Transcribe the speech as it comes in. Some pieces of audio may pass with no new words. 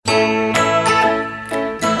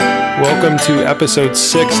welcome to episode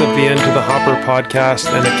 6 of the Into the Hopper podcast,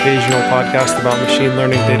 an occasional podcast about machine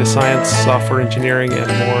learning, data science, software engineering, and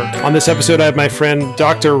more. On this episode, I have my friend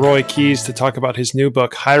Dr. Roy Keyes to talk about his new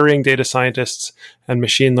book, Hiring Data Scientists and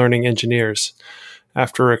Machine Learning Engineers.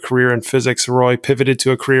 After a career in physics, Roy pivoted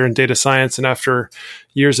to a career in data science, and after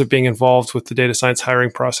years of being involved with the data science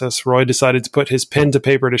hiring process, Roy decided to put his pen to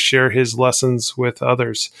paper to share his lessons with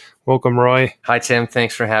others. Welcome, Roy. Hi, Tim.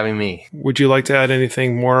 Thanks for having me. Would you like to add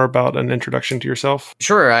anything more about an introduction to yourself?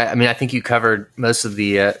 Sure. I think you covered most of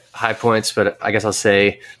the high points, but I guess I'll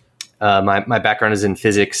say my background is in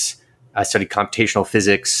physics. I studied computational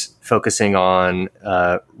physics, focusing on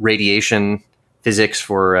radiation physics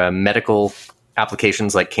for medical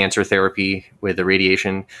applications like cancer therapy with the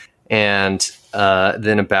radiation. And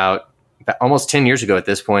then about almost 10 years ago at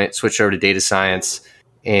this point, switched over to data science.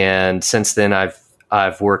 And since then,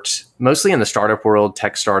 I've worked mostly in the startup world,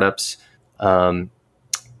 tech startups, kind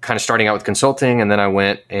of starting out with consulting. And then I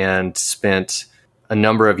went and spent a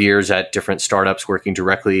number of years at different startups working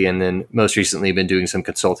directly. And then most recently been doing some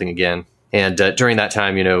consulting again. And during that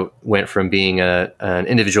time, went from being an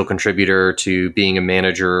individual contributor to being a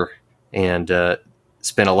manager and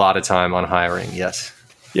spent a lot of time on hiring. Yes.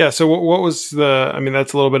 Yeah. So what was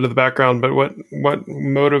that's a little bit of the background, but what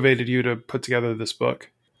motivated you to put together this book?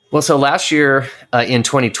 Well, so last year in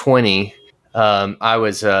 2020, I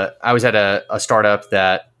was at a startup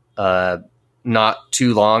that not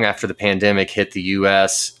too long after the pandemic hit the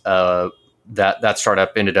U.S., that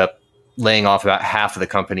startup ended up laying off about half of the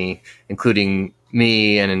company, including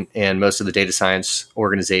me and most of the data science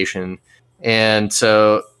organization. And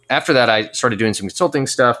so after that, I started doing some consulting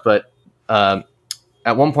stuff. But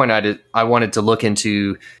at one point, I wanted to look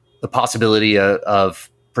into the possibility of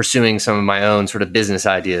pursuing some of my own sort of business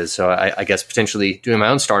ideas. So I guess potentially doing my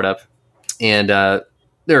own startup. And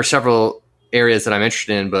there are several areas that I'm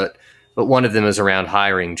interested in, but one of them is around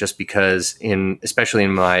hiring, just because especially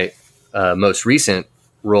in my most recent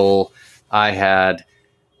role, I had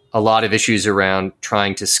a lot of issues around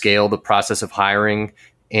trying to scale the process of hiring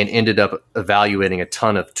and ended up evaluating a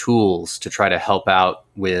ton of tools to try to help out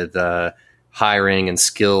with hiring and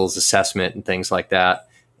skills assessment and things like that.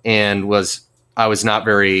 And I was not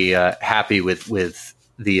very happy with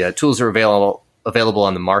the tools that are available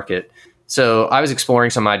on the market. So I was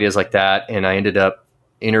exploring some ideas like that, and I ended up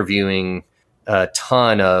interviewing a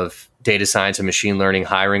ton of data science and machine learning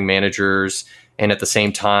hiring managers. And at the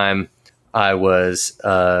same time, I was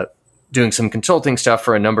doing some consulting stuff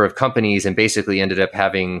for a number of companies, and basically ended up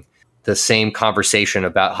having the same conversation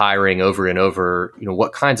about hiring over and over.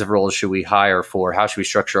 What kinds of roles should we hire for? How should we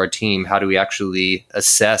structure our team? How do we actually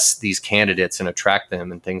assess these candidates and attract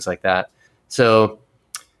them and things like that? So,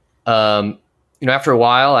 after a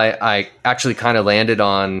while, I actually kind of landed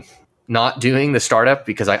on not doing the startup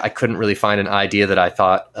because I couldn't really find an idea that I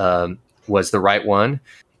thought was the right one.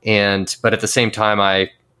 But at the same time,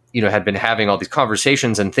 I had been having all these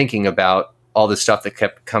conversations and thinking about all this stuff that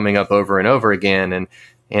kept coming up over and over again.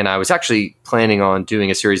 And I was actually planning on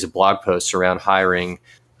doing a series of blog posts around hiring.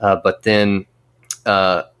 But then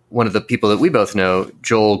one of the people that we both know,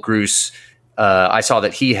 Joel Grus, I saw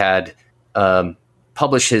that he had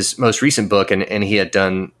published his most recent book, and he had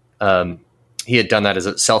done that as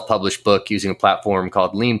a self-published book using a platform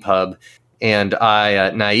called LeanPub. And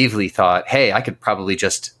I naively thought, hey, I could probably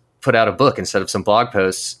just put out a book instead of some blog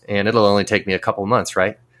posts, and it'll only take me a couple of months,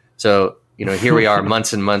 right? So, here we are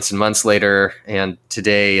months and months and months later, and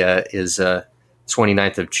today is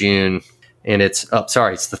 29th of June, and it's the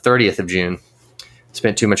 30th of June.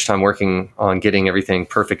 Spent too much time working on getting everything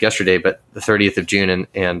perfect yesterday, but the 30th of June,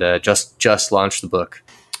 and just launched the book.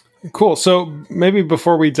 Cool. So maybe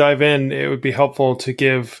before we dive in, it would be helpful to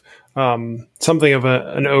give something of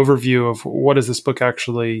an overview of what does this book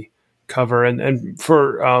actually cover. And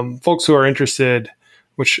for folks who are interested,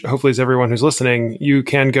 which hopefully is everyone who's listening, you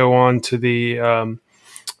can go on to the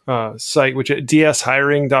site, which is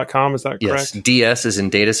dshiring.com. Is that correct? Yes. DS is in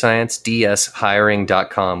data science.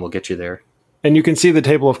 dshiring.com will get you there. And you can see the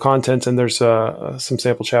table of contents, and there's some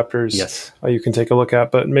sample chapters. Yes. You can take a look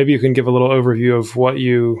at. But maybe you can give a little overview of what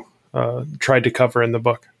you tried to cover in the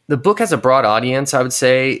book. The book has a broad audience, I would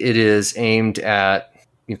say. It is aimed at,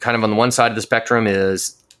 kind of on the one side of the spectrum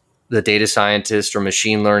is the data scientist or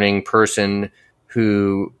machine learning person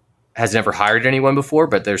who has never hired anyone before,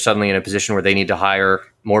 but they're suddenly in a position where they need to hire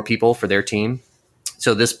more people for their team.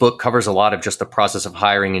 So this book covers a lot of just the process of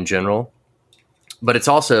hiring in general. But it's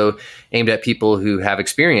also aimed at people who have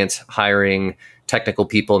experience hiring technical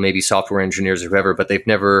people, maybe software engineers or whoever, but they've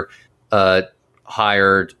never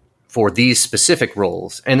hired for these specific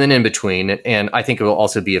roles, and then in between. And I think it will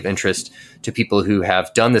also be of interest to people who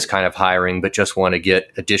have done this kind of hiring, but just want to get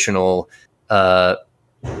additional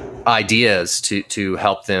ideas to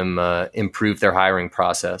help them improve their hiring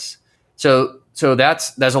process. So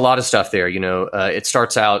there's a lot of stuff there. It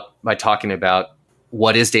starts out by talking about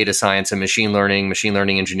what is data science and machine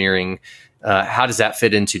learning engineering. How does that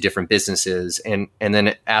fit into different businesses? And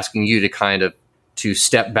then asking you to kind of to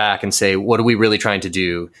step back and say, what are we really trying to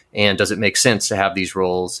do? And does it make sense to have these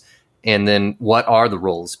roles? And then what are the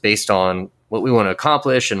roles based on what we want to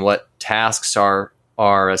accomplish and what tasks are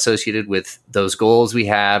associated with those goals we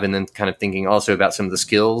have? And then kind of thinking also about some of the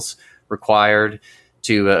skills required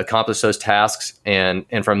to accomplish those tasks. And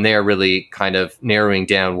from there, really kind of narrowing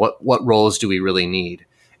down what roles do we really need?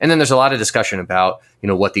 And then there's a lot of discussion about,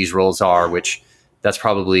 what these roles are, which that's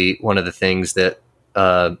probably one of the things that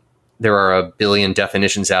there are a billion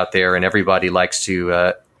definitions out there, and everybody likes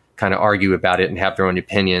to kind of argue about it and have their own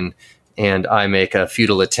opinion. And I make a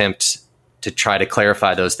futile attempt to try to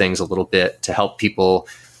clarify those things a little bit to help people,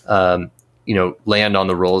 land on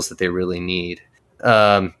the roles that they really need.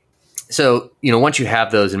 So once you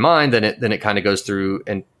have those in mind, then it kind of goes through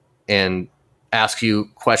and asks you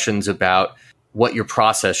questions about what your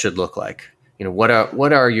process should look like. What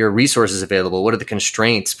are your resources available? What are the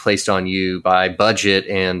constraints placed on you by budget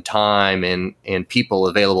and time and people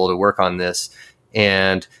available to work on this?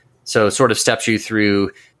 And so sort of steps you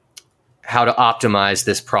through how to optimize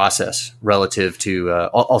this process relative to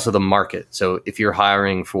also the market. So if you're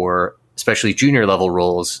hiring for especially junior level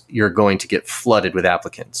roles, you're going to get flooded with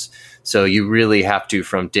applicants. So you really have to,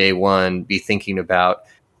 from day one, be thinking about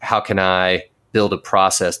how can I build a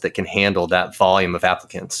process that can handle that volume of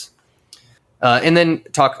applicants. And then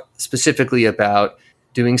talk specifically about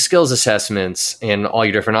doing skills assessments and all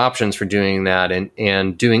your different options for doing that,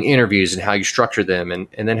 and doing interviews and how you structure them, and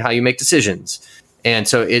then how you make decisions. And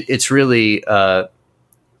so it's really the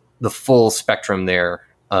full spectrum there.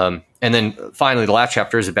 And then finally, the last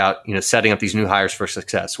chapter is about setting up these new hires for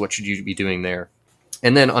success. What should you be doing there?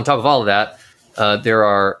 And then on top of all of that, there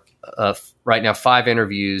are right now 5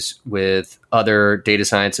 interviews with other data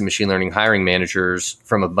science and machine learning hiring managers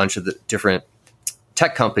from a bunch of the different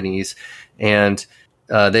tech companies, and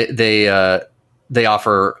they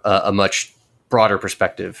offer a much broader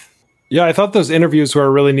perspective. Yeah, I thought those interviews were a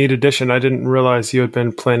really neat addition. I didn't realize you had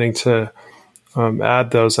been planning to add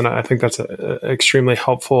those, and I think that's an extremely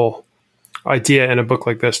helpful idea in a book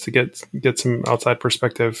like this to get some outside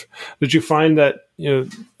perspective. Did you find that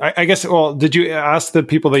did you ask the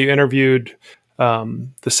people that you interviewed the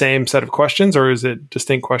same set of questions, or is it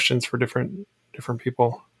distinct questions for different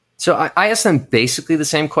people? So I asked them basically the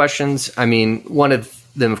same questions. I mean, one of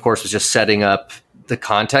them, of course, was just setting up the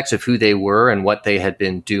context of who they were and what they had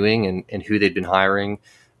been doing and who they'd been hiring.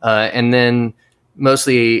 And then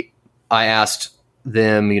mostly I asked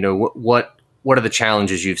them, what are the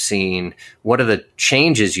challenges you've seen? What are the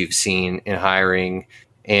changes you've seen in hiring?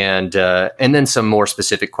 And then some more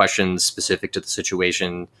specific questions specific to the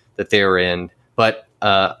situation that they were in. But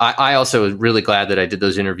I also was really glad that I did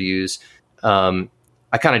those interviews.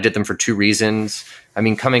 I kind of did them for 2 reasons. I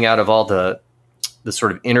mean, coming out of all the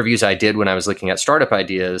sort of interviews I did when I was looking at startup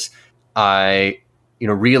ideas, I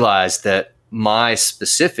realized that my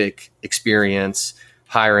specific experience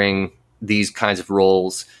hiring these kinds of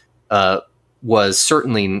roles was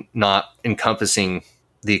certainly not encompassing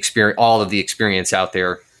all of the experience out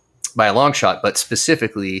there by a long shot. But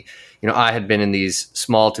specifically, I had been in these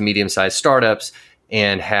small to medium-sized startups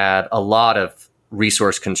and had a lot of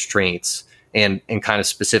resource constraints and kind of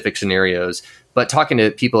specific scenarios. But talking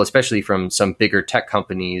to people, especially from some bigger tech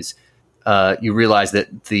companies, you realize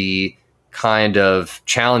that the kind of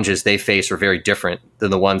challenges they face are very different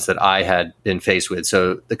than the ones that I had been faced with.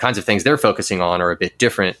 So the kinds of things they're focusing on are a bit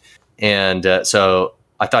different. And so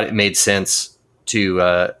I thought it made sense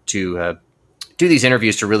to do these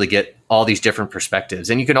interviews to really get all these different perspectives.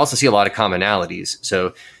 And you can also see a lot of commonalities.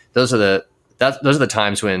 So those are the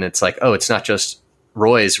times when it's like, oh, it's not just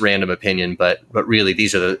Roy's random opinion, but really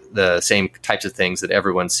these are the same types of things that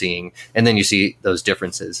everyone's seeing. And then you see those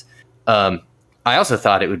differences. I also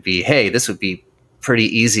thought it would be, hey, this would be pretty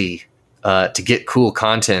easy to get cool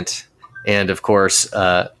content. And of course,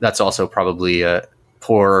 that's also probably a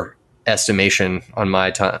poor estimation on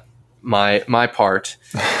my time, my part,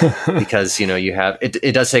 because you have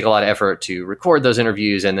it does take a lot of effort to record those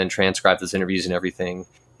interviews and then transcribe those interviews and everything.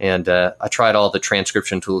 And I tried all the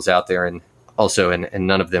transcription tools out there, and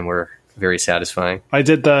none of them were very satisfying.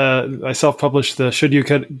 I self-published the Should You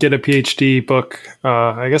Get a PhD book.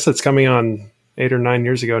 I guess it's coming on 8 or 9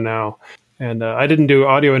 years ago now. And I didn't do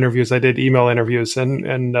audio interviews. I did email interviews,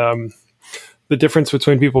 and the difference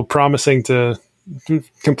between people promising to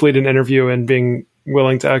complete an interview and being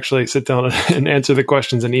willing to actually sit down and answer the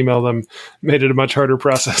questions and email them made it a much harder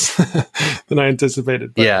process than I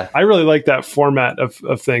anticipated. But yeah. I really like that format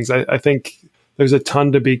of things. I think there's a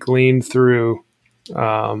ton to be gleaned through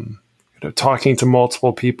talking to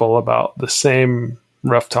multiple people about the same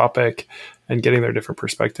rough topic and getting their different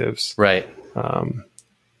perspectives. Right.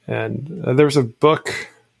 And there was a book,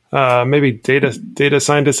 maybe data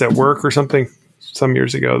scientists at work or something, some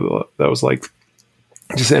years ago that was like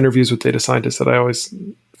just interviews with data scientists that I always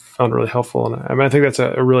found really helpful. And I think that's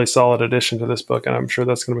a really solid addition to this book, and I'm sure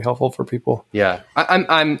that's going to be helpful for people. Yeah,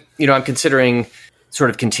 I'm considering sort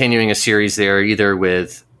of continuing a series there, either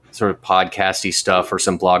with sort of podcasty stuff or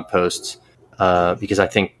some blog posts, because I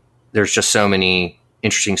think there's just so many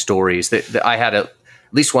interesting stories that I had at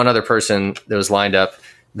least one other person that was lined up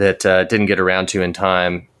that didn't get around to in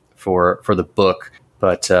time for the book,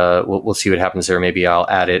 but we'll see what happens there. Maybe I'll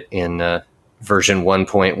add it in version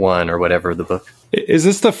 1.1 or whatever of the book. Is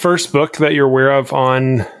this the first book that you're aware of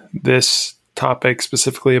on this topic,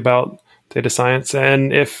 specifically about data science?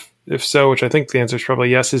 And if so, which I think the answer is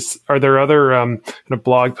probably yes, are there other kind of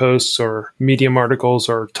blog posts or Medium articles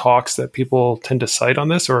or talks that people tend to cite on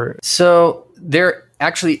this? Or so there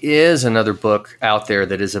actually is another book out there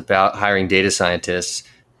that is about hiring data scientists,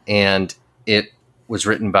 and it was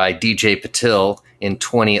written by DJ Patil in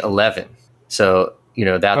 2011. So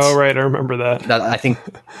that's right. I remember that. I think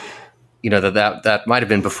that might have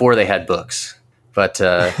been before they had books, but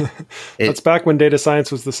that's back when data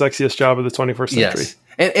science was the sexiest job of the 21st century. Yes.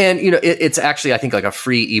 And it's actually, I think, like a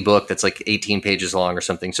free ebook that's like 18 pages long or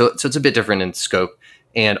something. So it's a bit different in scope.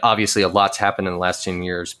 And obviously a lot's happened in the last 10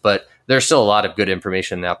 years, but there's still a lot of good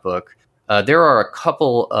information in that book. There are a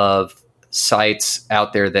couple of sites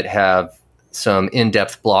out there that have some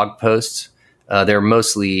in-depth blog posts. They're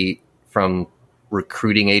mostly from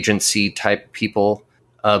recruiting agency type people.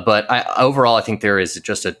 But overall, I think there is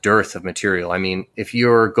just a dearth of material. I mean, if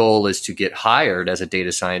your goal is to get hired as a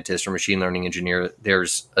data scientist or machine learning engineer,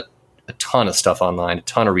 there's a ton of stuff online, a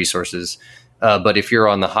ton of resources. But if you're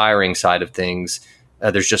on the hiring side of things,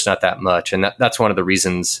 there's just not that much. And that's one of the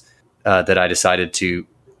reasons that I decided to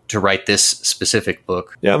write this specific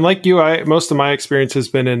book. Yeah, and like you, most of my experience has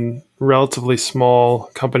been in relatively small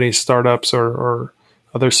companies, startups, or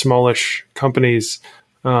other smallish companies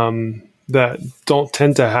that don't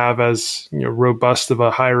tend to have as robust of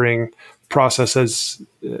a hiring process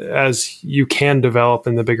as you can develop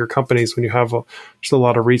in the bigger companies when you have just a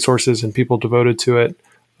lot of resources and people devoted to it.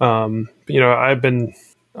 I've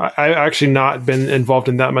actually not been involved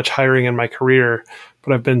in that much hiring in my career,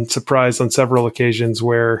 but I've been surprised on several occasions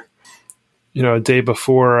where, a day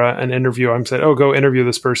before an interview, I'm said, "Oh, go interview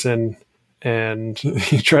this person," and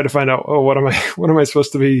you try to find out, "Oh, what am I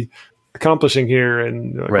supposed to be accomplishing here?"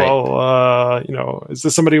 And like, right. Well, is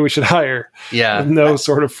this somebody we should hire? Yeah, with no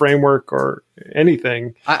sort of framework or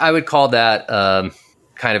anything. I would call that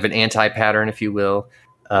kind of an anti-pattern, if you will.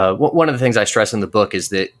 One of the things I stress in the book is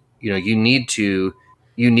that you need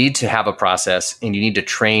to have a process, and you need to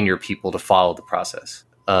train your people to follow the process.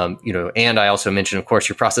 And I also mentioned, of course,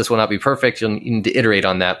 your process will not be perfect. You need to iterate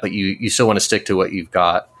on that, but you still want to stick to what you've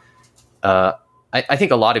got. I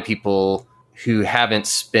think a lot of people who haven't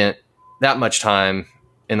spent that much time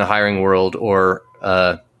in the hiring world, or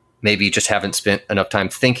maybe just haven't spent enough time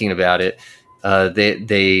thinking about it,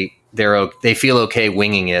 they feel okay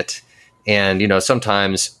winging it. And,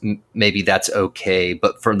 sometimes maybe that's okay.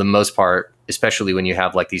 But for the most part, especially when you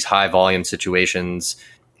have like these high volume situations,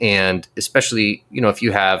 and especially, if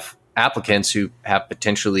you have applicants who have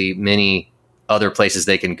potentially many other places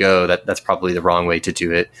they can go, that's probably the wrong way to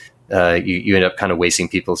do it. You end up kind of wasting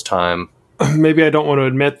people's time. Maybe I don't want to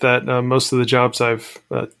admit that most of the jobs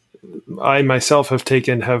I myself have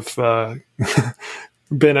taken have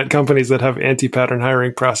been at companies that have anti-pattern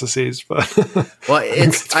hiring processes, but well,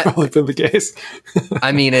 it's probably been the case.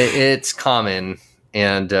 I mean, it's common,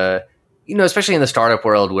 and especially in the startup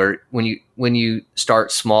world, where when you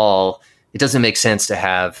start small, it doesn't make sense to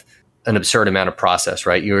have an absurd amount of process,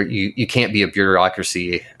 right? You can't be a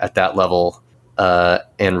bureaucracy at that level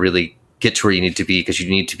and really get to where you need to be, because you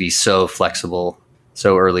need to be so flexible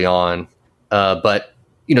so early on. But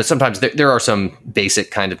sometimes there are some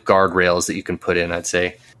basic kind of guardrails that you can put in, I'd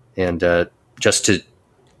say, and just to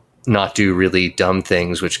not do really dumb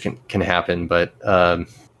things, which can happen. But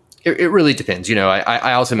it really depends.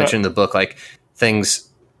 I also mentioned in the book, like, things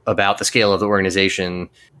about the scale of the organization.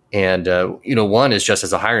 One is just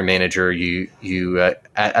as a hiring manager,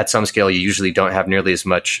 at some scale, you usually don't have nearly as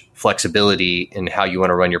much flexibility in how you want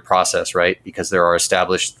to run your process, right? Because there are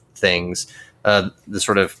established things. The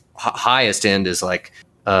sort of highest end is like,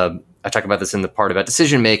 I talk about this in the part about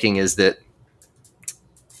decision making, is that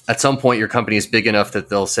at some point your company is big enough that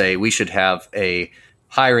they'll say we should have a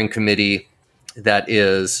hiring committee that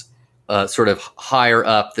is sort of higher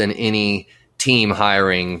up than any team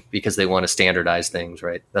hiring because they want to standardize things,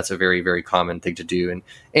 right? That's a very, very common thing to do.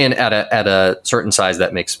 And at a certain size,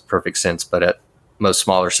 that makes perfect sense. But at most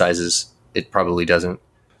smaller sizes, it probably doesn't.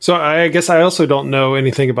 So I guess I also don't know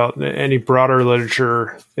anything about any broader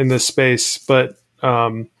literature in this space, but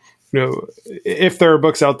if there are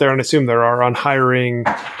books out there, and I assume there are, on hiring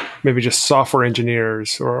maybe just software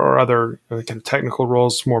engineers or other kind of technical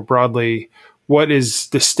roles more broadly, what is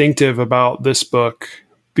distinctive about this book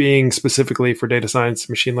being specifically for data science,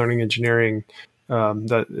 machine learning, engineering,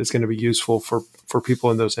 that is going to be useful for people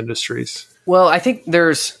in those industries? Well, I think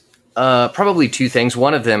there's probably two things.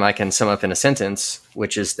 One of them I can sum up in a sentence,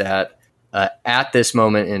 which is that at this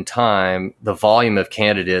moment in time, the volume of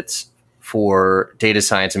candidates for data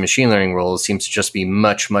science and machine learning roles seems to just be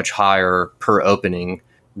much, much higher per opening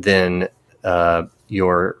than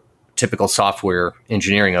your typical software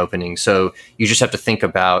engineering opening. So you just have to think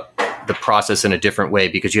about the process in a different way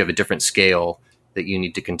because you have a different scale that you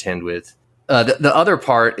need to contend with. The other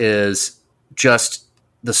part is just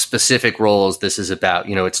the specific roles this is about.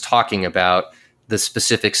 It's talking about the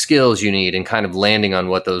specific skills you need and kind of landing on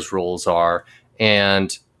what those roles are.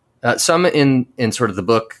 And some in sort of the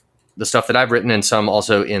book, the stuff that I've written, and some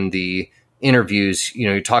also in the interviews,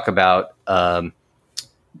 you talk about some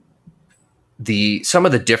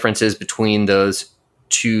of the differences between those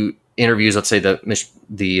two interviews. Let's say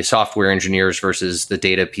the software engineers versus the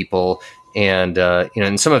data people, and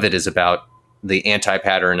and some of it is about the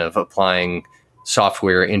anti-pattern of applying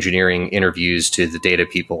software engineering interviews to the data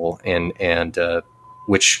people, and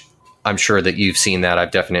which I'm sure that you've seen that.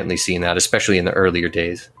 I've definitely seen that, especially in the earlier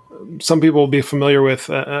days. Some people will be familiar with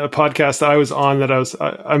a podcast that I was on that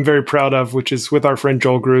I'm very proud of, which is with our friend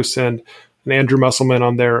Joel Gruss and Andrew Musselman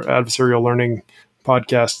on their adversarial learning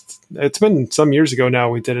podcast. It's been some years ago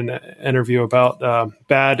now. We did an interview about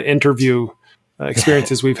bad interview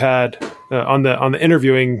experiences we've had on the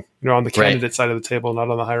interviewing, on the candidate side of the table, not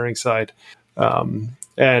on the hiring side.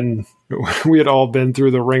 And we had all been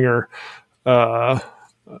through the ringer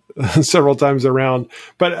several times around.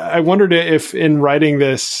 But I wondered if in writing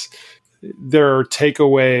this, there are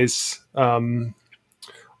takeaways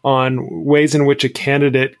on ways in which a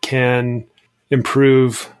candidate can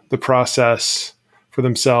improve the process for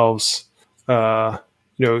themselves. Even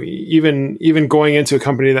going into a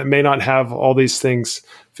company that may not have all these things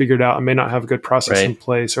figured out and may not have a good process in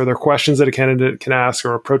place. Are there questions that a candidate can ask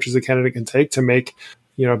or approaches a candidate can take to make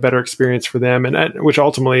a better experience for them, and which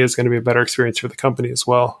ultimately is going to be a better experience for the company as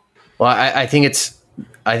well? Well, I think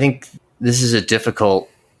this is a difficult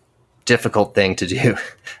thing to do.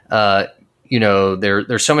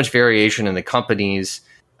 There's so much variation in the companies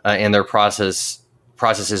and their processes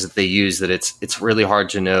that they use that it's really hard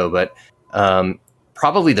to know. But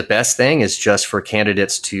probably the best thing is just for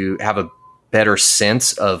candidates to have a better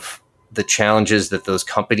sense of the challenges that those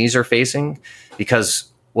companies are facing, because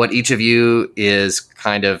what each of you is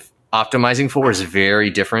kind of optimizing for is very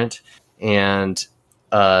different. And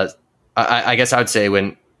I guess I would say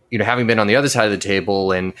when, having been on the other side of the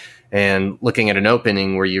table and looking at an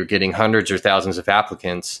opening where you're getting hundreds or thousands of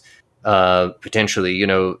applicants, potentially,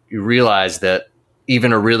 you realize that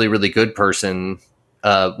even a really, really good person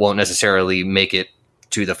won't necessarily make it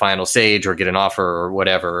to the final stage or get an offer or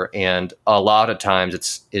whatever. And a lot of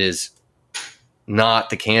times it is not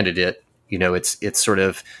the candidate. It's sort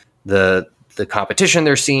of the competition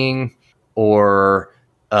they're seeing, or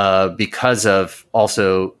because of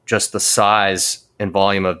also just the size and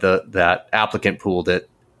volume of that applicant pool that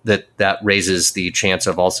raises the chance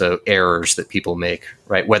of also errors that people make,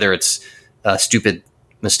 right? Whether it's stupid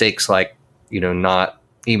mistakes like, not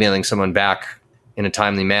emailing someone back in a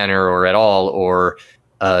timely manner or at all, or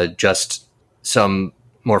just some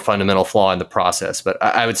more fundamental flaw in the process. But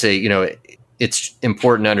I would say, it's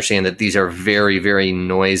important to understand that these are very, very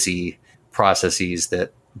noisy processes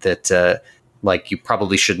that you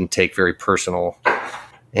probably shouldn't take very personal.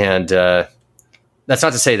 And that's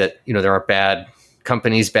not to say that, there are bad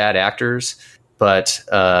companies, bad actors, but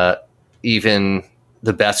even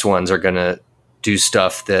the best ones are going to do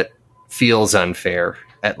stuff that feels unfair,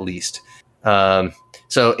 at least.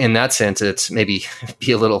 So in that sense, it's maybe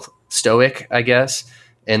be a little stoic, I guess.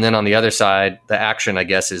 And then on the other side, the action, I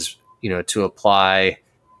guess, is, to apply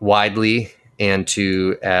widely and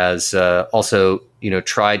to as also,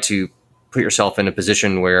 try to put yourself in a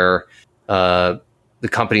position where the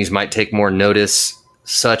companies might take more notice,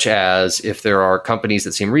 such as if there are companies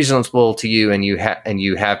that seem reasonable to you and you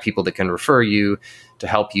have people that can refer you to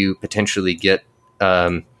help you potentially get,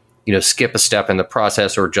 skip a step in the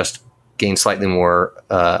process or just gain slightly more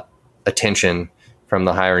attention from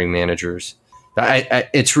the hiring managers.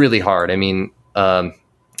 It's really hard. I mean, on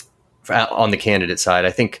the candidate side,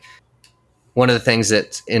 I think one of the things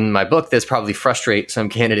that's in my book that's probably frustrate some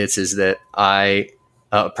candidates is that a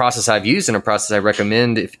process I've used and a process I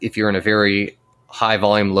recommend if you're in a very high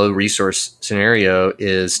volume, low resource scenario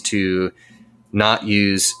is to not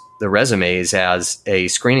use the resumes as a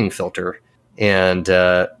screening filter. And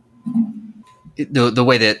the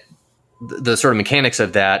way that the sort of mechanics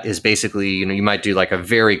of that is basically, you might do like a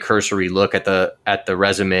very cursory look at the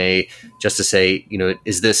resume just to say,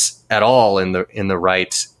 is this at all in the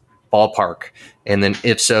right ballpark? And then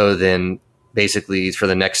if so, then basically for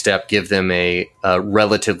the next step, give them a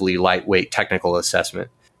relatively lightweight technical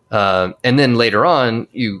assessment. And then later on,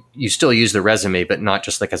 you still use the resume, but not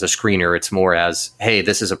just like as a screener. It's more as, hey,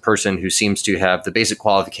 this is a person who seems to have the basic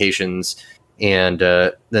qualifications, and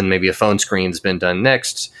then maybe a phone screen's been done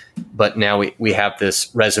next. But now we have this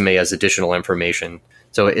resume as additional information.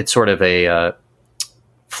 So it's sort of a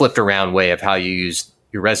flipped around way of how you use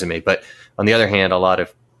your resume. But on the other hand, a lot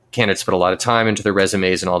of candidates put a lot of time into their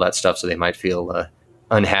resumes and all that stuff, so they might feel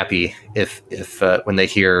unhappy if when they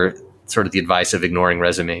hear sort of the advice of ignoring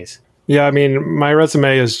resumes. Yeah, I mean, my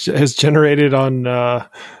resume is generated on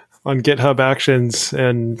GitHub Actions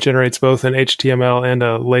and generates both an HTML and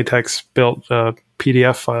a LaTeX built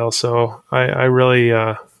PDF file. So I really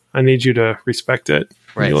I need you to respect it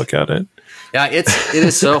when you look at it. Yeah, it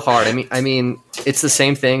is so hard. I mean, it's the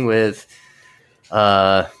same thing with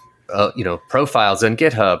profiles on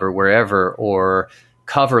GitHub or wherever, or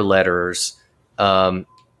cover letters.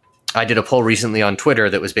 I did a poll recently on Twitter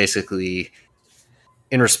that was basically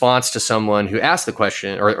in response to someone who asked the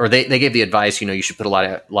question, or they gave the advice, you should put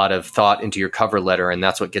a lot of thought into your cover letter, and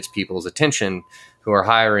that's what gets people's attention who are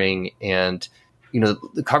hiring. And,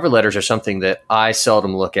 the cover letters are something that I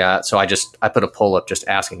seldom look at. So I put a poll up just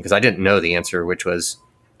asking, because I didn't know the answer, which was,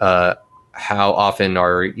 how often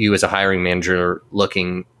are you as a hiring manager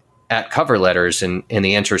looking at cover letters? And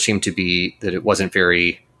the answer seemed to be that it wasn't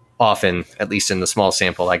very often, at least in the small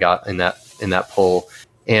sample I got in that poll.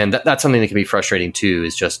 And that's something that can be frustrating too,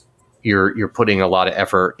 is just you're putting a lot of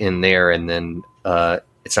effort in there, and then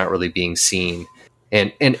it's not really being seen.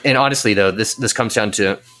 And honestly though, this comes down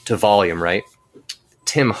to volume, right?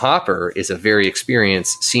 Tim Hopper is a very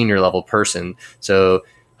experienced senior level person. So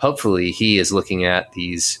hopefully he is looking at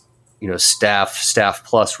these, staff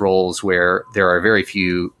plus roles where there are very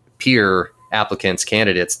few peer applicants,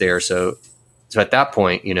 candidates there. So at that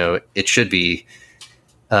point, it should be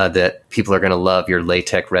that people are going to love your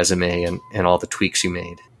LaTeX resume and all the tweaks you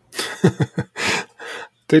made.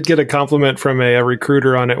 Did get a compliment from a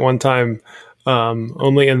recruiter on it one time,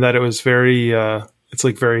 only in that it was very, it's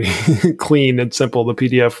like very clean and simple. The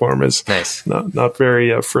PDF form is nice, not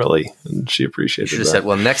very frilly, and she appreciated that. You should have said,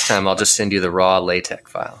 well, next time I'll just send you the raw LaTeX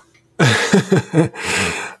file.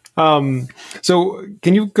 So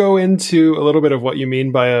can you go into a little bit of what you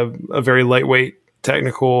mean by a very lightweight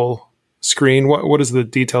technical screen? What is the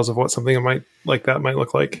details of what something might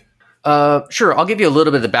look like? Sure. I'll give you a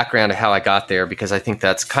little bit of the background of how I got there, because I think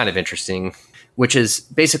that's kind of interesting, which is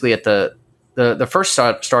basically at the first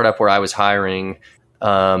startup where I was hiring,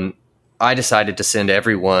 I decided to send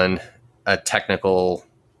everyone a technical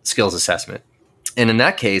skills assessment. And in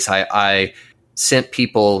that case, I sent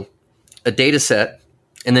people a data set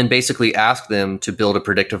and then basically asked them to build a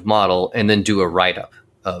predictive model and then do a write-up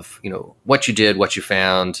of, what you did, what you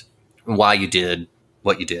found, why you did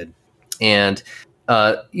what you did. And,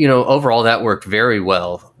 overall that worked very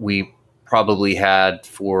well. We probably had,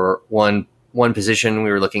 for one position,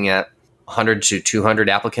 we were looking at 100 to 200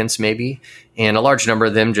 applicants maybe, and a large number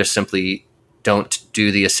of them just simply don't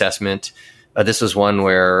do the assessment. This was one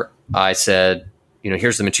where I said,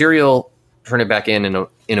 here's the material, turn it back in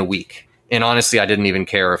a week. And honestly, I didn't even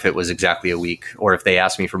care if it was exactly a week, or if they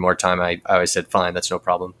asked me for more time, I always said, fine, that's no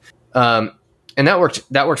problem. And that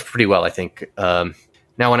worked pretty well, I think.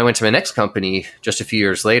 Now, when I went to my next company just a few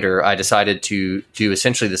years later, I decided to do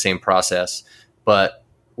essentially the same process. But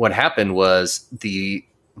what happened was the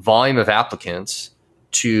volume of applicants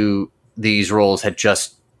to these roles had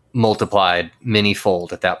just multiplied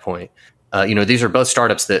many-fold at that point. These are both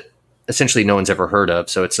startups that essentially no one's ever heard of,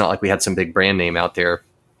 so it's not like we had some big brand name out there.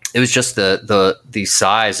 It was just the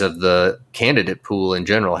size of the candidate pool in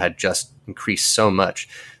general had just increased so much.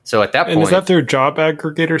 So at that point, and is that through job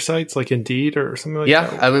aggregator sites like Indeed or something like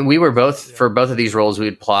that? Yeah, I mean, we were both for both of these roles.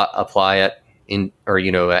 We'd apply it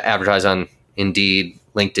advertise on Indeed,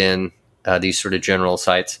 LinkedIn, these sort of general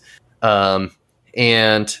sites,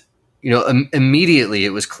 and immediately it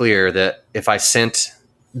was clear that if I sent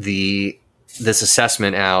this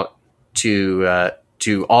assessment out to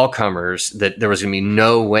all comers, that there was going to be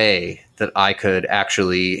no way that I could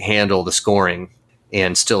actually handle the scoring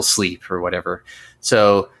and still sleep or whatever.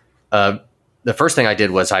 So the first thing I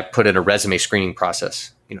did was I put in a resume screening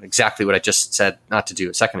process, exactly what I just said not to do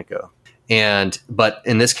a second ago. But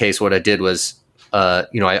in this case, what I did was,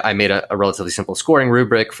 I made a relatively simple scoring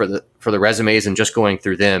rubric for the resumes, and just going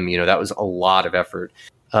through them, that was a lot of effort.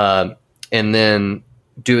 And then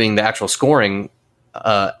doing the actual scoring,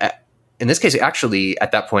 in this case, actually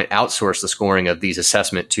at that point outsourced the scoring of these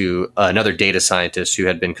assessment to another data scientist who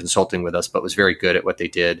had been consulting with us, but was very good at what they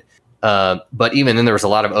did. But even then, there was a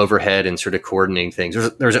lot of overhead and sort of coordinating things.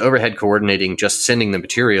 There was overhead coordinating just sending the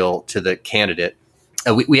material to the candidate.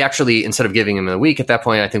 We actually, instead of giving them a week at that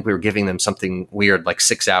point, I think we were giving them something weird like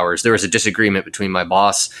 6 hours. There was a disagreement between my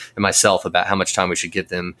boss and myself about how much time we should give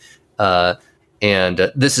them.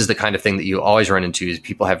 And this is the kind of thing that you always run into, is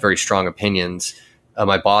people have very strong opinions.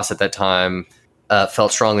 My boss at that time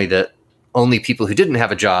felt strongly that only people who didn't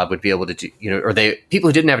have a job would be able to do, people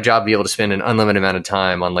who didn't have a job would be able to spend an unlimited amount of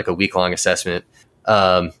time on like a week-long assessment.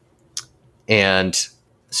 And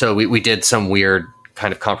so we did some weird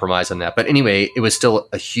kind of compromise on that. But anyway, it was still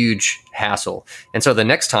a huge hassle. And so the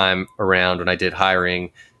next time around when I did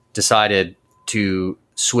hiring, decided to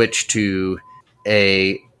switch to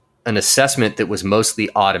an assessment that was mostly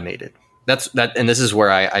automated. And this is where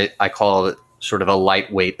I call it sort of a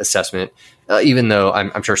lightweight assessment, even though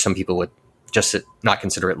I'm sure some people would just not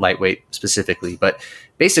consider it lightweight specifically. But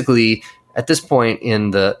basically, at this point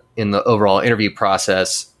in the overall interview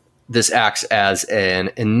process, this acts as an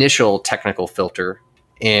initial technical filter.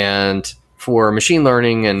 And for machine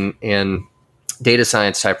learning and data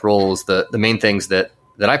science type roles, the main things that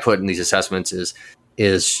I put in these assessments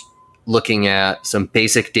is looking at some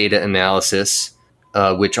basic data analysis,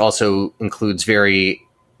 which also includes very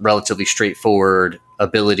relatively straightforward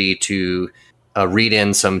ability to read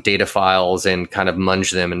in some data files and kind of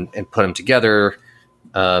munge them and put them together.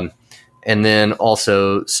 And then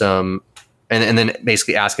also and then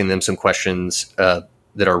basically asking them some questions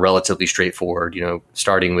that are relatively straightforward,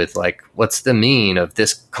 starting with like, what's the mean of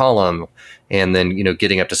this column? And then,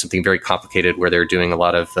 getting up to something very complicated where they're doing a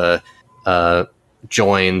lot of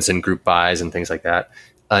joins and group bys and things like that.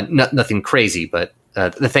 Nothing crazy, but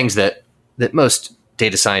the things that most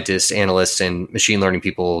data scientists, analysts, and machine learning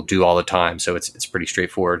people do all the time. So it's pretty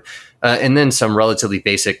straightforward. And then some relatively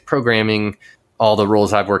basic programming. All the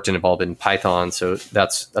roles I've worked in have all been Python. So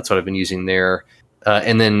that's what I've been using there.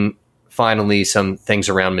 And then finally, some things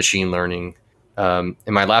around machine learning. In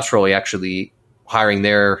my last role, hiring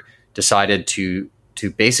there, decided to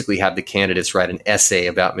basically have the candidates write an essay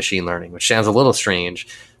about machine learning, which sounds a little strange,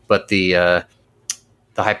 but the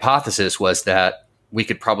hypothesis was that we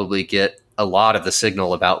could probably get a lot of the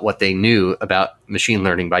signal about what they knew about machine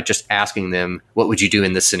learning by just asking them, what would you do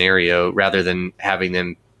in this scenario, rather than having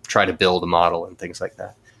them try to build a model and things like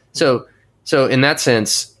that. So in that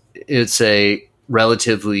sense, it's a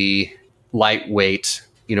relatively lightweight,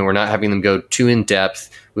 we're not having them go too in depth.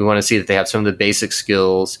 We want to see that they have some of the basic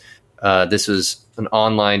skills. This was an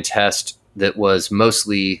online test that was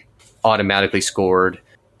mostly automatically scored,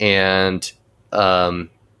 and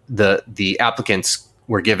the applicants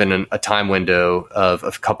were given a time window of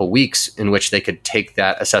a couple weeks in which they could take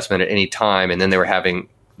that assessment at any time, and then they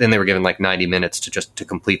were given like 90 minutes to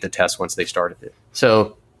complete the test once they started it.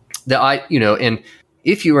 So and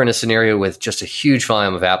if you were in a scenario with just a huge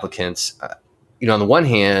volume of applicants, on the one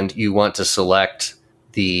hand, you want to select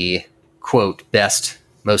the quote best,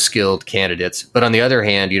 most skilled candidates, but on the other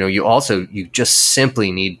hand, you just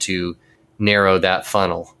simply need to narrow that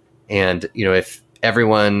funnel. And if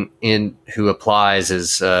everyone who applies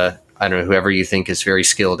is whoever you think is very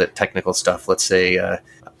skilled at technical stuff, let's say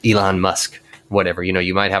Elon Musk, whatever,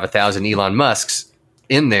 you might have 1,000 Elon Musks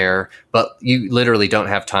in there, but you literally don't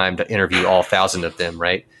have time to interview all 1,000 of them,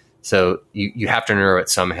 right? So you have to narrow it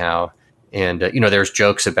somehow. And there's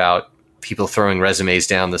jokes about people throwing resumes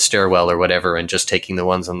down the stairwell or whatever and just taking the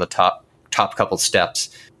ones on the top couple steps.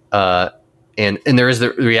 And there is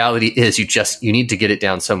the reality is you need to get it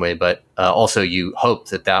down some way, but also you hope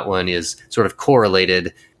that one is sort of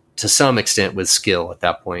correlated to some extent with skill at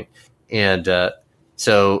that point. And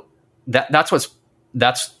so that's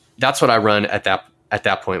what I run at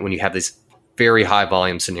that point when you have these very high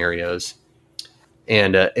volume scenarios.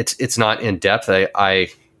 And it's not in depth.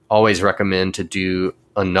 always recommend to do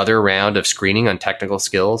another round of screening on technical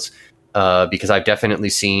skills, because I've definitely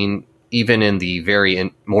seen, even in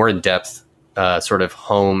the more in-depth sort of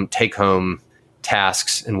take-home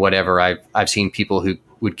tasks and whatever, I've seen people who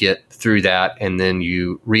would get through that, and then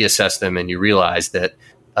you reassess them and you realize that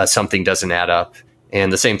something doesn't add up.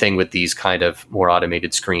 And the same thing with these kind of more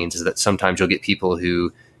automated screens is that sometimes you'll get people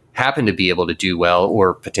who happen to be able to do well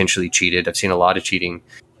or potentially cheated. I've seen a lot of cheating.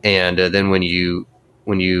 And then when you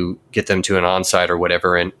get them to an onsite or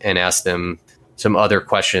whatever and ask them some other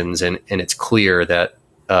questions, and it's clear that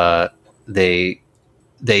they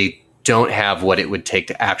don't have what it would take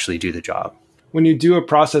to actually do the job. When you do a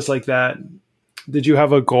process like that, did you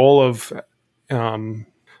have a goal of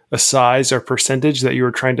a size or percentage that you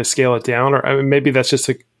were trying to scale it down? Or I mean, maybe that's just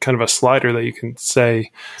a kind of a slider that you can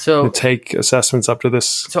say, to take assessments up to this.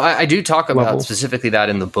 So I do talk about level. Specifically that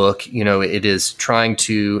in the book. It is trying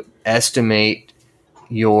to estimate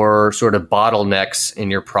your sort of bottlenecks in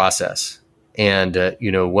your process. And, at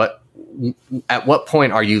what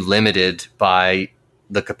point are you limited by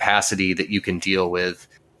the capacity that you can deal with?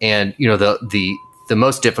 And, the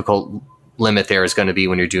most difficult limit there is going to be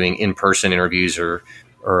when you're doing in-person interviews or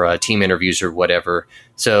team interviews or whatever.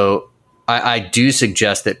 So I do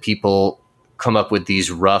suggest that people come up with these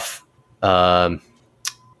rough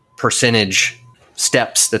percentage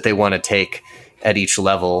steps that they want to take at each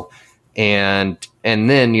level. And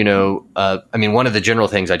then, one of the general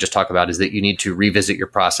things I just talk about is that you need to revisit your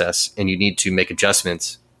process and you need to make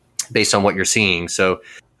adjustments based on what you're seeing. So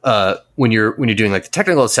when you're doing like the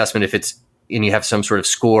technical assessment, and you have some sort of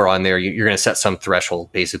score on there, you're going to set some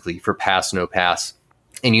threshold basically for pass, no pass.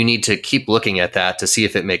 And you need to keep looking at that to see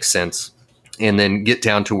if it makes sense and then get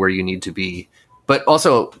down to where you need to be. But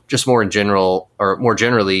also just more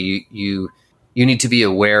generally, you need to be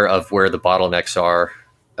aware of where the bottlenecks are.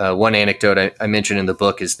 One anecdote I mentioned in the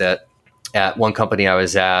book is that at one company I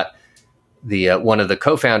was at, one of the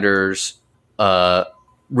co-founders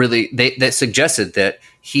they suggested that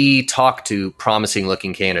he talked to promising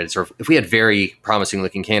looking candidates, or if we had very promising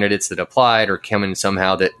looking candidates that applied or came in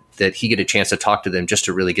somehow, that he get a chance to talk to them just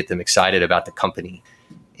to really get them excited about the company.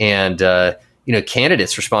 And,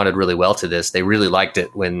 candidates responded really well to this. They really liked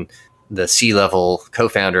it when the C-level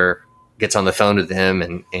co-founder gets on the phone with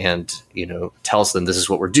them and tells them this is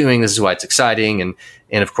what we're doing, this is why it's exciting.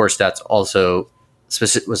 And of course, that's also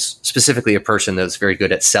was specifically a person that was very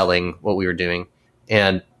good at selling what we were doing.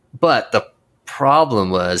 But the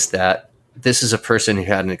problem was that this is a person who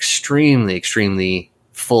had an extremely, extremely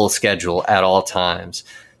full schedule at all times.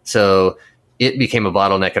 So it became a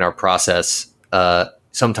bottleneck in our process,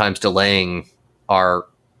 sometimes delaying a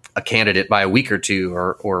candidate by a week or two,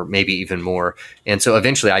 or maybe even more. And so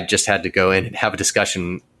eventually I just had to go in and have a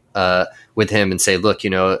discussion with him and say, look,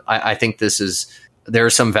 I think there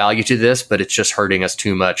is some value to this, but it's just hurting us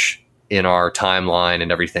too much in our timeline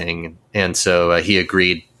and everything. And so he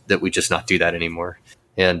agreed that we just not do that anymore.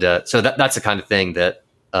 And so that's the kind of thing that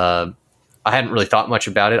I hadn't really thought much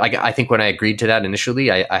about it. I think when I agreed to that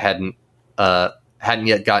initially, I hadn't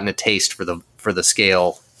yet gotten a taste for the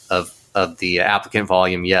scale of the applicant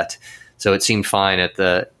volume yet. So it seemed fine at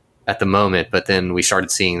the moment, but then we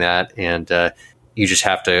started seeing that, and you just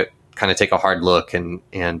have to kind of take a hard look and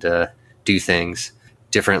do things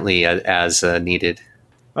differently as needed.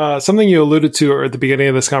 Something you alluded to at the beginning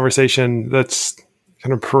of this conversation that's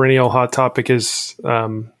kind of perennial hot topic is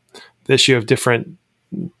the issue of different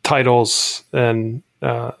titles. And,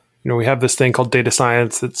 we have this thing called data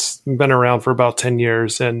science that's been around for about 10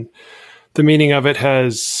 years, and the meaning of it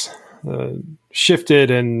has shifted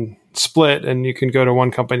and split, and you can go to one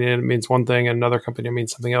company and it means one thing, and another company it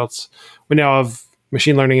means something else. We now have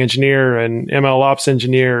machine learning engineer and ML ops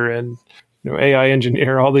engineer and AI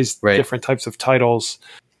engineer, all these different types of titles.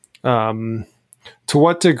 To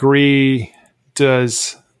what degree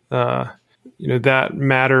does that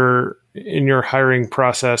matter in your hiring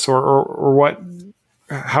process, or what?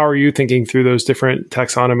 How are you thinking through those different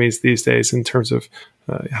taxonomies these days in terms of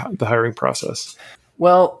the hiring process?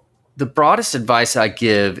 Well, the broadest advice I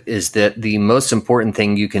give is that the most important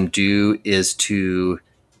thing you can do is to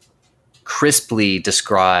crisply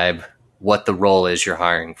describe what the role is you're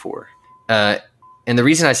hiring for. And the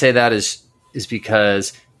reason I say that is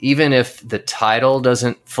because even if the title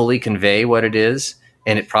doesn't fully convey what it is,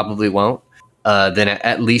 and it probably won't, then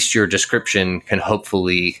at least your description can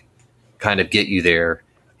hopefully kind of get you there.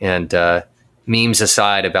 And memes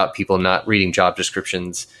aside about people not reading job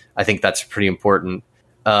descriptions, I think that's pretty important.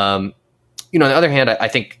 On the other hand, I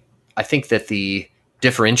think that the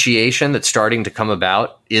differentiation that's starting to come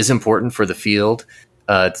about is important for the field.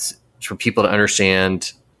 It's for people to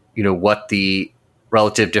understand, what the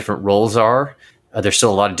relative different roles are. There's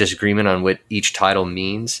still a lot of disagreement on what each title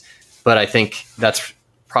means, but I think that's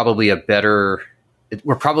probably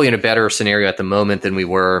we're probably in a better scenario at the moment than we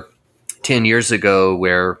were 10 years ago,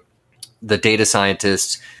 where the data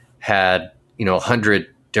scientists had, 100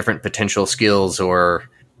 different potential skills or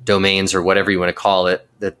domains or whatever you want to call it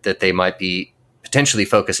that they might be potentially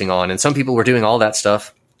focusing on. And some people were doing all that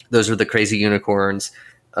stuff. Those are the crazy unicorns.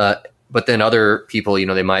 But then other people,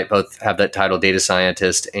 they might both have that title data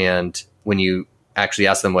scientist. And when you actually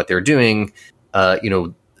ask them what they're doing,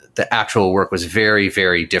 the actual work was very,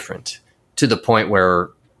 very different, to the point where,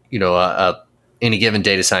 any given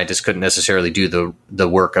data scientist couldn't necessarily do the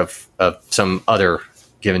work of some other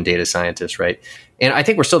given data scientist, right? And I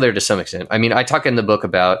think we're still there to some extent. I mean, I talk in the book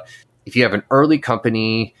about if you have an early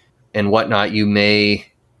company and whatnot, you may,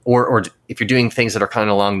 or if you're doing things that are kind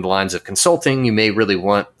of along the lines of consulting, you may really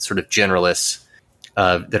want sort of generalists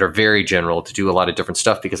that are very general to do a lot of different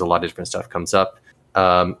stuff, because a lot of different stuff comes up.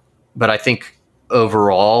 But I think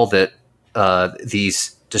overall that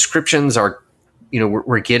these descriptions are,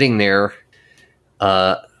 we're getting there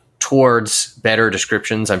towards better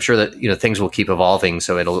descriptions. I'm sure that, things will keep evolving,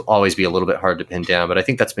 so it'll always be a little bit hard to pin down, but I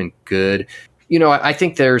think that's been good. I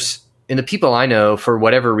think in the people I know, for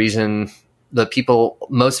whatever reason,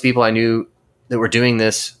 most people I knew that were doing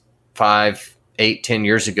this 5, 8, 10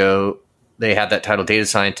 years ago, they had that title data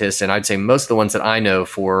scientist. And I'd say most of the ones that I know,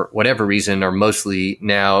 for whatever reason, are mostly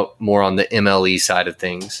now more on the MLE side of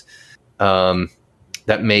things.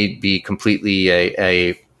 That may be completely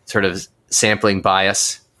a sort of sampling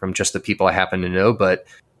bias from just the people I happen to know, but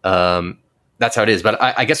that's how it is. But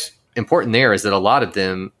I guess important there is that a lot of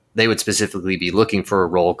them, they would specifically be looking for a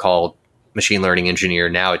role called machine learning engineer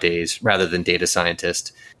nowadays, rather than data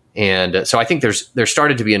scientist. And so I think there's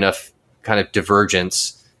started to be enough kind of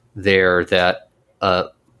divergence there that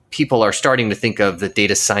people are starting to think of the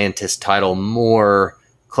data scientist title more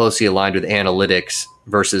closely aligned with analytics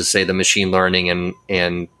versus, say, the machine learning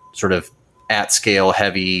and sort of at scale,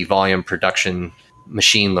 heavy volume production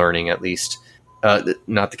machine learning, at least.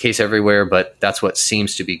 Not the case everywhere, but that's what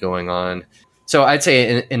seems to be going on. So I'd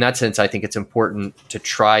say in that sense, I think it's important to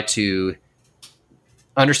try to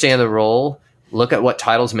understand the role, look at what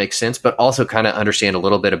titles make sense, but also kind of understand a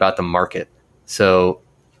little bit about the market. So,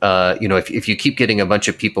 if you keep getting a bunch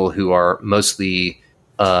of people who are mostly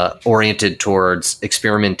oriented towards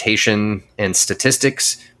experimentation and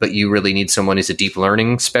statistics, but you really need someone who's a deep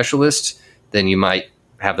learning specialist, then you might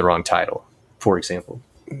have the wrong title, for example.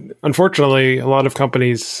 Unfortunately, a lot of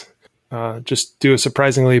companies just do a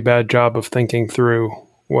surprisingly bad job of thinking through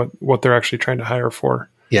what they're actually trying to hire for.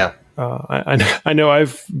 Yeah. I know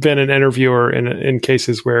I've been an interviewer in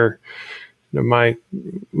cases where my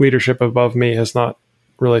leadership above me has not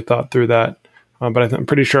really thought through that. But I'm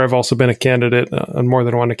pretty sure I've also been a candidate on more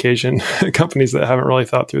than one occasion at companies that haven't really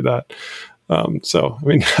thought through that. So, I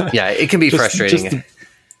mean, yeah, it can be frustrating.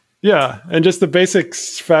 And just the basic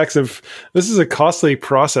facts of this is a costly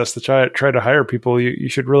process to try to hire people. You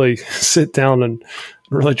should really sit down and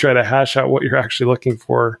really try to hash out what you're actually looking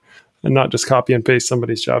for, and not just copy and paste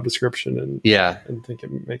somebody's job description and think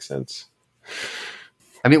it makes sense.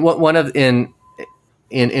 I mean, in one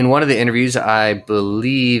of the interviews, I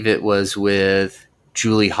believe it was with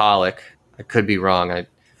Julie Hollick. I could be wrong. I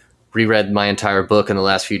reread my entire book in the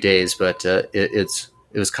last few days, but it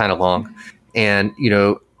was kind of long. And,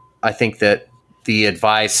 I think that the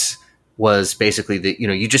advice was basically that,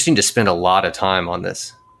 you just need to spend a lot of time on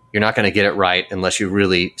this. You're not going to get it right unless you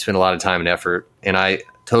really spend a lot of time and effort. And I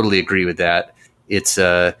totally agree with that. It's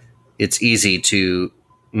easy to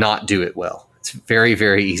not do it well. It's very,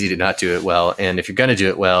 very easy to not do it well. And if you're going to do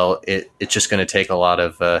it well, it's just going to take a lot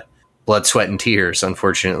of blood, sweat, and tears,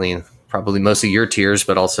 unfortunately. Probably mostly your tears,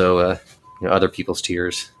 but also other people's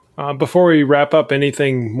tears. Before we wrap up,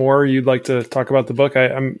 anything more you'd like to talk about the book?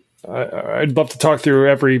 I'd love to talk through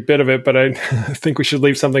every bit of it, but I think we should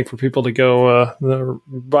leave something for people to go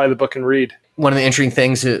buy the book and read. One of the interesting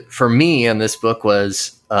things for me on this book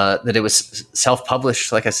was that it was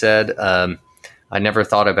self-published. Like I said, I never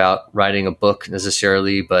thought about writing a book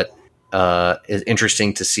necessarily, but it's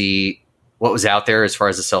interesting to see what was out there as far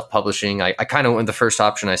as the self-publishing. I kind of went with the first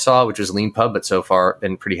option I saw, which was Leanpub, but so far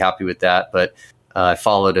been pretty happy with that. But I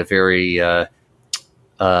followed a very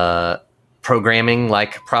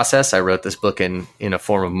programming-like process. I wrote this book in a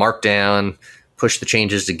form of Markdown, pushed the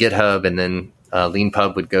changes to GitHub, and then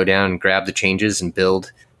Leanpub would go down and grab the changes and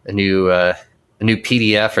build a new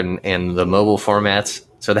PDF and the mobile formats.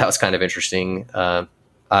 So that was kind of interesting. I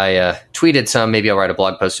tweeted some. Maybe I'll write a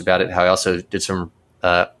blog post about it. How I also did some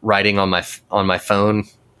writing on my phone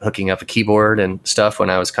hooking up a keyboard and stuff when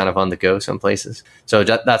I was kind of on the go some places. So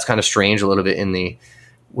that's kind of strange a little bit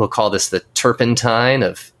we'll call this the turpentine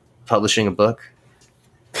of publishing a book.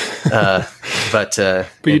 But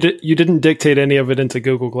you didn't dictate any of it into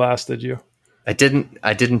Google Glass, did you? I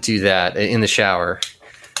didn't do that in the shower.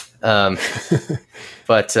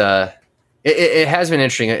 But it has been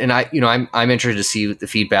interesting, and I'm interested to see the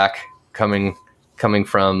feedback coming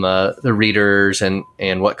from the readers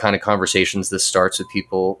and what kind of conversations this starts with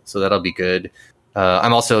people. So that'll be good.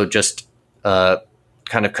 I'm also just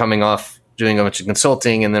kind of coming off doing a bunch of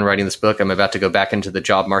consulting and then writing this book. I'm about to go back into the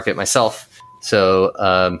job market myself.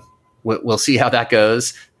 So we'll see how that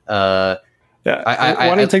goes. Yeah, I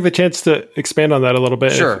want to take the chance to expand on that a little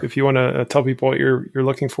bit. Sure. If you want to tell people what you're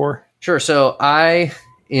looking for. Sure. So I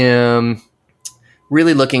am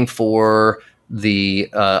really looking for the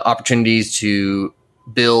opportunities to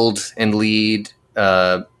build and lead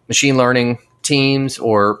machine learning teams,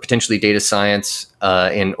 or potentially data science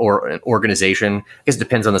or an organization. I guess it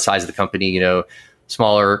depends on the size of the company.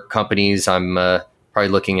 Smaller companies, I'm probably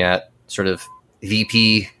looking at sort of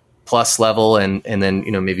VP plus level, and then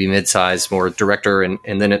maybe mid-size, more director, and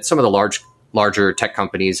then at some of the larger tech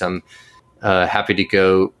companies, I'm happy to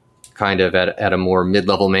go kind of at a more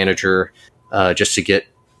mid-level manager, just to get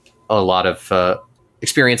a lot of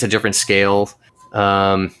experience at different scale.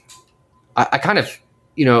 I kind of,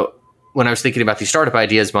 when I was thinking about these startup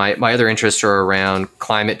ideas, my other interests are around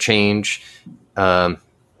climate change,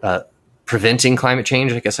 preventing climate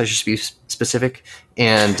change, I guess I should be specific,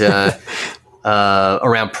 and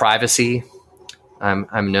around privacy.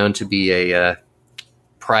 I'm known to be a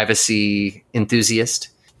privacy enthusiast.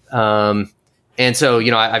 And so,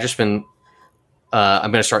 I've just been,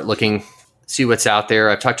 I'm going to start looking, see what's out there.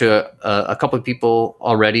 I've talked to a couple of people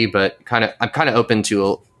already, but I'm kind of open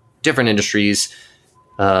to different industries,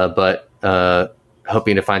 but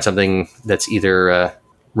hoping to find something that's either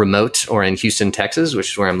remote or in Houston, Texas,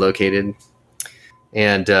 which is where I'm located.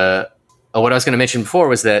 And what I was going to mention before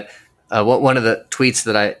was that one of the tweets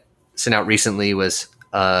that I sent out recently was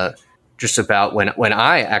just about when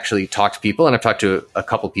I actually talk to people, and I've talked to a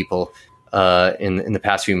couple people in the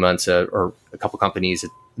past few months, or a couple companies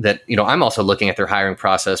that, I'm also looking at their hiring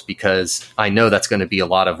process, because I know that's going to be a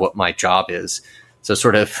lot of what my job is. So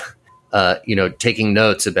sort of, taking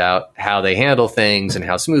notes about how they handle things and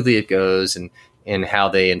how smoothly it goes, and how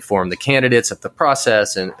they inform the candidates of the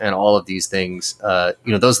process, and all of these things,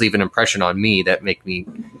 those leave an impression on me that makes me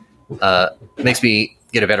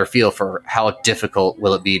get a better feel for how difficult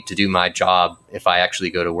will it be to do my job if I actually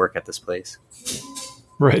go to work at this place.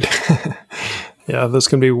 Right. Yeah, those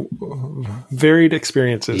can be varied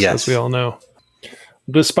experiences, yes, as we all know.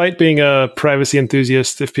 Despite being a privacy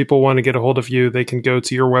enthusiast, if people want to get a hold of you, they can go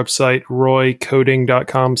to your website,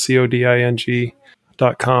 roycoding.com,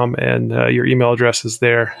 coding.com, and your email address is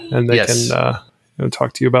there, and they can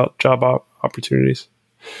talk to you about job opportunities.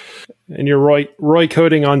 And you're Roy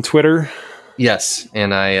Coding on Twitter. Yes,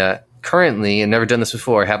 and I currently, and never done this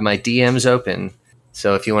before, have my DMs open.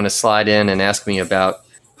 So if you want to slide in and ask me about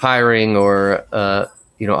hiring, or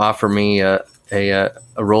offer me a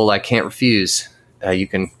role I can't refuse, you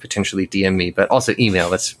can potentially DM me, but also email.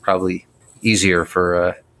 That's probably easier for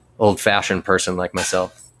an old-fashioned person like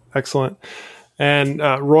myself. Excellent. And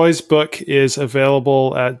Roy's book is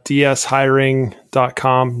available at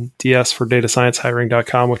dshiring.com, ds for data science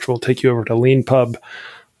hiring.com, which will take you over to LeanPub,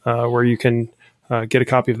 where you can get a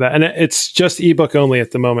copy of that. And it's just ebook only at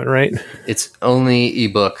the moment, right? It's only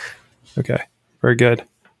ebook. Okay, very good.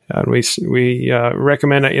 And we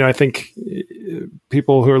recommend it. I think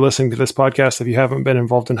people who are listening to this podcast, if you haven't been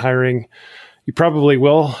involved in hiring, you probably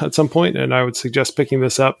will at some point. And I would suggest picking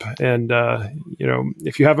this up. And,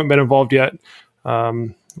 if you haven't been involved yet,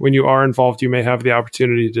 when you are involved, you may have the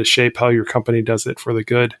opportunity to shape how your company does it for the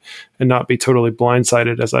good, and not be totally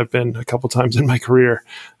blindsided, as I've been a couple times in my career.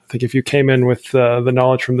 I think if you came in with the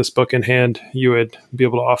knowledge from this book in hand, you would be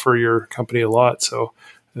able to offer your company a lot. So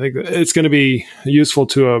I think it's going to be useful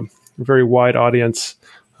to a very wide audience,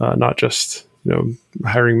 not just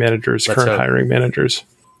hiring managers, hiring managers.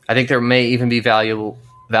 I think there may even be value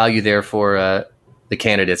there for the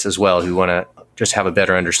candidates as well, who want to just have a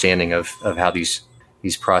better understanding of how these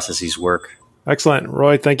processes work. Excellent.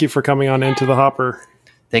 Roy, thank you for coming on Into the Hopper.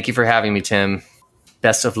 Thank you for having me, Tim.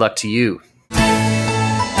 Best of luck to you.